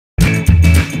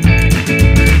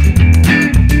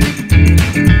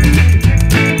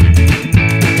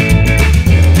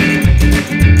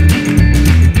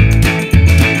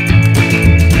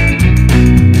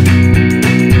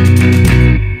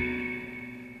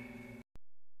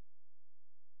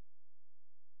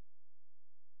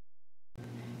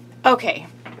Okay,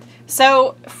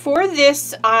 so for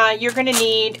this, you're going to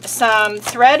need some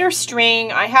thread or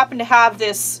string. I happen to have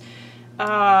this,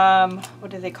 what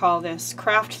do they call this?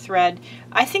 Craft thread.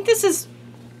 I think this is,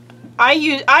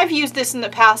 I've used this in the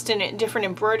past in different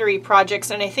embroidery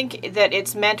projects, and I think that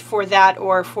it's meant for that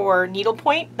or for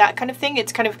needlepoint, that kind of thing.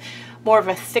 It's kind of more of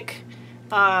a thick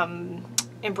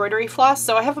embroidery floss.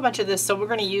 So I have a bunch of this, so we're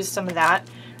going to use some of that.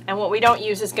 And what we don't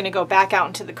use is going to go back out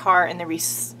into the car in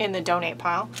the donate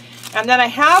pile. And then I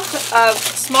have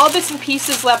small bits and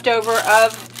pieces left over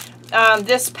of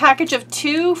this package of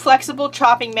 2 flexible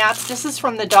chopping mats. This is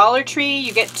from the Dollar Tree.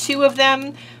 You get 2 of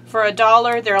them for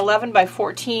 $1. They're 11 by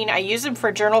 14. I use them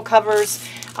for journal covers,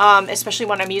 especially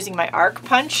when I'm using my arc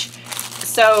punch.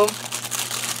 So,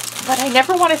 but I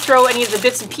never want to throw any of the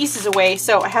bits and pieces away,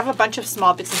 so I have a bunch of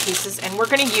small bits and pieces, and we're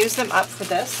going to use them up for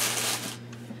this.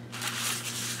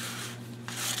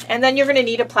 And then you're going to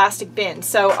need a plastic bin.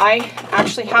 So I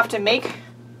actually have to make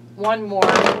one more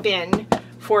bin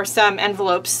for some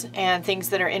envelopes and things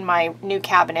that are in my new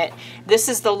cabinet. This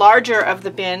is the larger of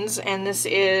the bins, and this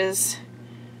is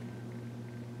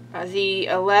the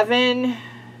 11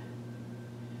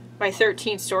 by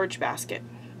 13 storage basket.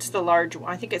 It's the large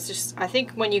one. I think it's just, I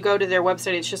think when you go to their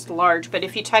website it's just large, but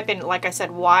if you type in, like I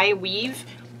said, Y weave,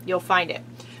 you'll find it.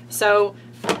 So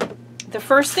the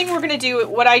first thing we're going to do,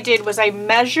 what I did was I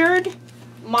measured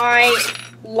my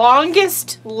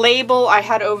longest label I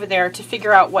had over there to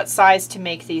figure out what size to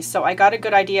make these. So I got a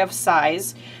good idea of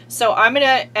size. So I'm going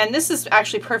to, and this is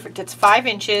actually perfect, it's 5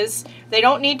 inches. They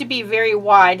don't need to be very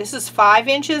wide. This is 5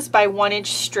 inches by 1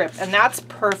 inch strip, and that's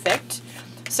perfect.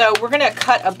 So we're going to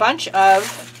cut a bunch of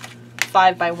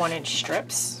 5 by 1 inch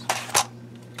strips.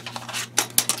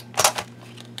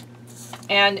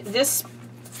 And this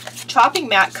chopping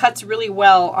mat cuts really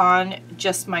well on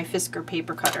just my Fisker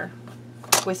paper cutter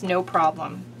with no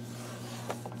problem.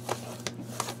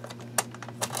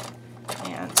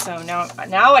 And so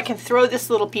now I can throw this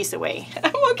little piece away.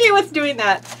 I'm okay with doing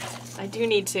that. I do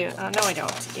need to, no I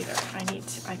don't either.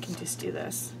 I can just do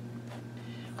this.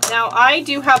 Now I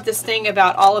do have this thing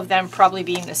about all of them probably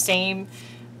being the same,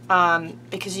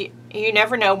 because you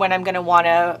never know when I'm going to want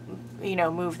to, you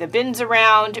know, move the bins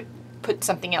around, put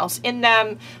something else in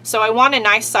them. So I want a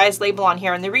nice size label on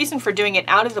here, and the reason for doing it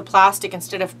out of the plastic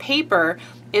instead of paper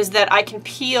is that I can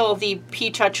peel the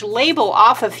P-Touch label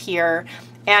off of here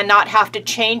and not have to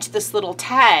change this little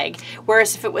tag,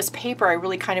 whereas if it was paper I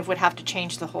really kind of would have to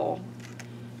change the whole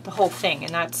thing,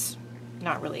 and that's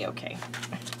not really okay.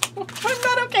 I'm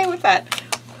not okay with that.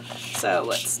 So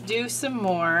let's do some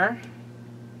more.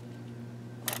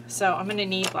 So I'm gonna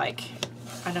need like,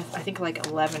 I think like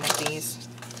 11 of these.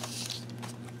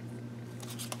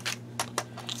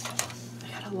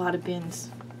 A lot of bins.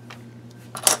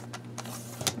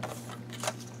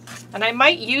 And I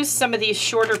might use some of these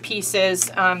shorter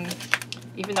pieces,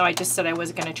 even though I just said I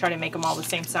was going to try to make them all the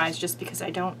same size, just because I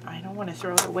don't want to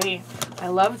throw it away. I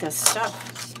love this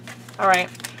stuff. All right.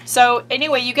 So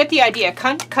anyway, you get the idea.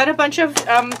 Cut a bunch of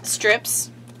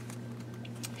strips,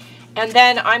 and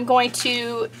then I'm going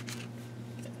to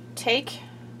take,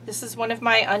 this is one of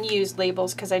my unused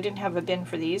labels because I didn't have a bin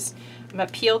for these. I'm going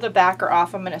to peel the backer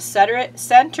off. I'm going to center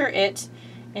it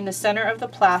in the center of the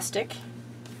plastic.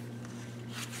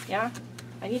 Yeah,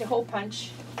 I need a hole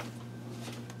punch.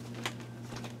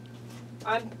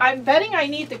 I'm betting I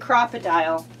need the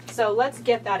Crop-A-Dile, so let's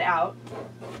get that out.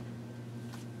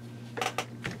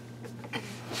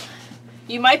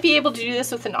 You might be able to do this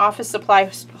with an office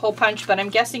supply hole punch, but I'm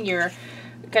guessing you're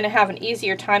going to have an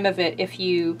easier time of it if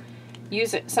you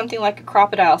use it something like a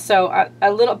Crop-A-Dile. So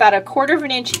about 1/4 of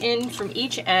an inch in from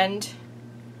each end.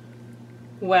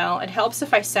 Well, it helps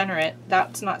if I center it.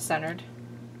 That's not centered.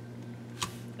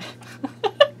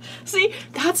 See,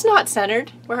 that's not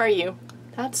centered. Where are you?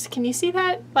 Can you see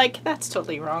that? Like, that's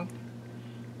totally wrong.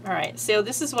 All right, so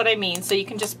this is what I mean. So you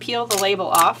can just peel the label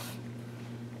off,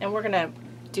 and we're gonna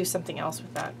do something else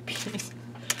with that piece.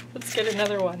 Let's get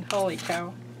another one. Holy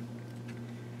cow.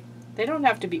 They don't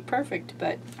have to be perfect,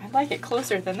 but I like it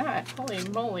closer than that. Holy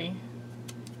moly.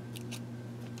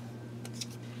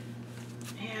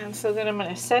 And so then I'm going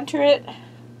to center it,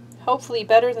 hopefully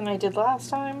better than I did last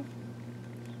time.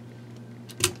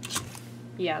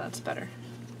 Yeah, that's better.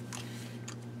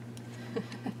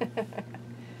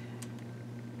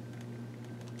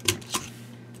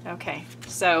 Okay,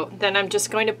 so then I'm just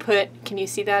going to put, can you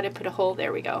see that? I put a hole,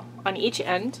 there we go, on each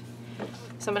end.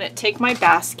 So I'm going to take my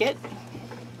basket,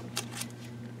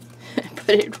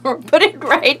 put it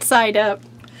right side up,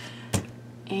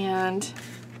 and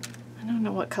I don't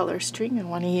know what color string I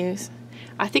want to use.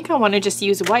 I think I want to just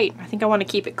use white. I think I want to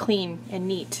keep it clean and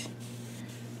neat.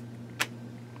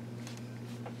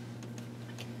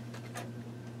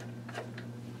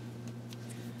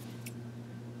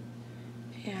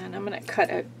 cut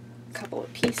a couple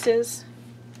of pieces,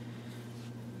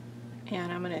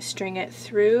 and I'm going to string it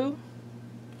through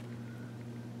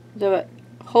the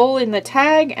hole in the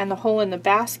tag and the hole in the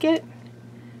basket,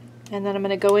 and then I'm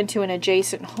going to go into an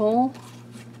adjacent hole,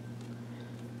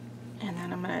 and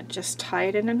then I'm going to just tie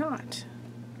it in a knot.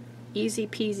 Easy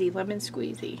peasy lemon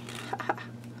squeezy.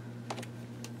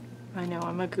 I know,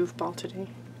 I'm a goofball today.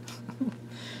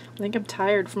 I think I'm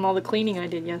tired from all the cleaning I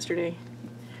did yesterday.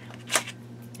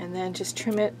 And then just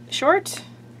trim it short.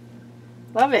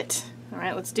 Love it. All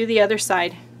right, let's do the other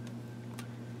side.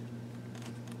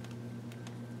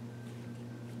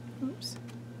 Oops.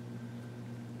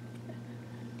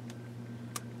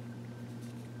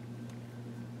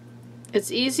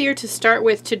 It's easier to start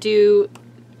with to do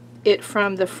it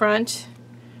from the front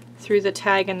through the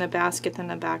tag and the basket than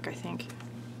the back, I think.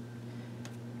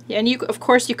 Yeah, and you, of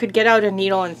course, you could get out a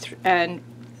needle and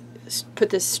put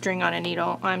this string on a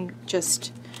needle.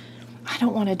 I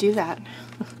don't want to do that.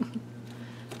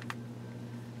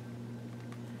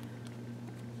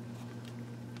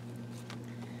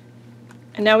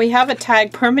 And now we have a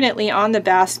tag permanently on the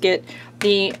basket.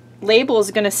 The label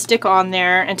is going to stick on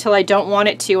there until I don't want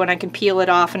it to, and I can peel it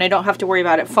off and I don't have to worry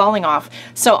about it falling off.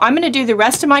 So I'm going to do the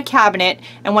rest of my cabinet,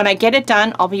 and when I get it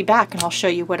done, I'll be back and I'll show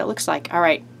you what it looks like. All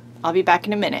right, I'll be back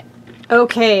in a minute.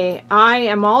 Okay, I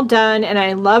am all done, and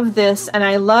I love this, and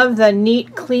I love the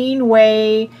neat, clean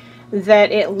way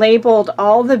that it labeled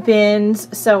all the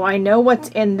bins so I know what's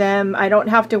in them. I don't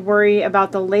have to worry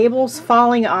about the labels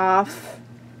falling off.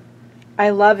 I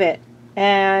love it.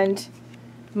 And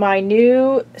my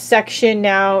new section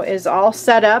now is all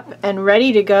set up and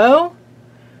ready to go,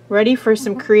 ready for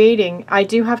some creating. I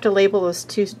do have to label those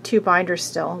two binders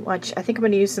still, which I think I'm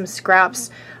going to use some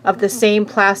scraps of the same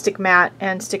plastic mat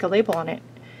and stick a label on it.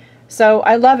 So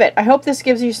I love it. I hope this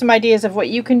gives you some ideas of what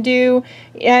you can do.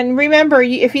 And remember,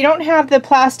 if you don't have the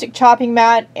plastic chopping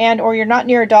mat or you're not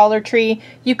near a Dollar Tree,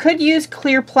 you could use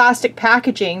clear plastic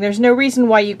packaging. There's no reason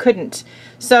why you couldn't.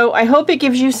 So I hope it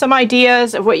gives you some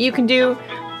ideas of what you can do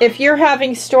if you're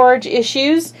having storage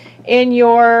issues in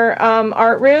your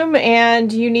art room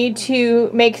and you need to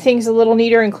make things a little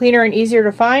neater and cleaner and easier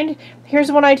to find.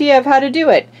 Here's one idea of how to do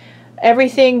it.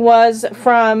 Everything was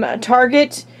from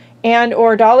Target and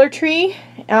or Dollar Tree,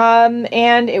 and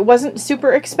it wasn't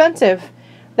super expensive.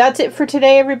 That's it for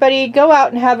today, everybody. Go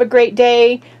out and have a great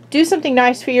day. Do something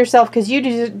nice for yourself because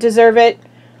you deserve it.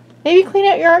 Maybe clean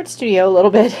out your art studio a little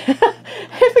bit.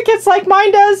 If it gets like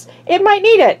mine does, it might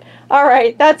need it. All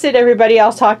right, that's it, everybody.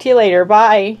 I'll talk to you later.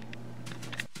 Bye.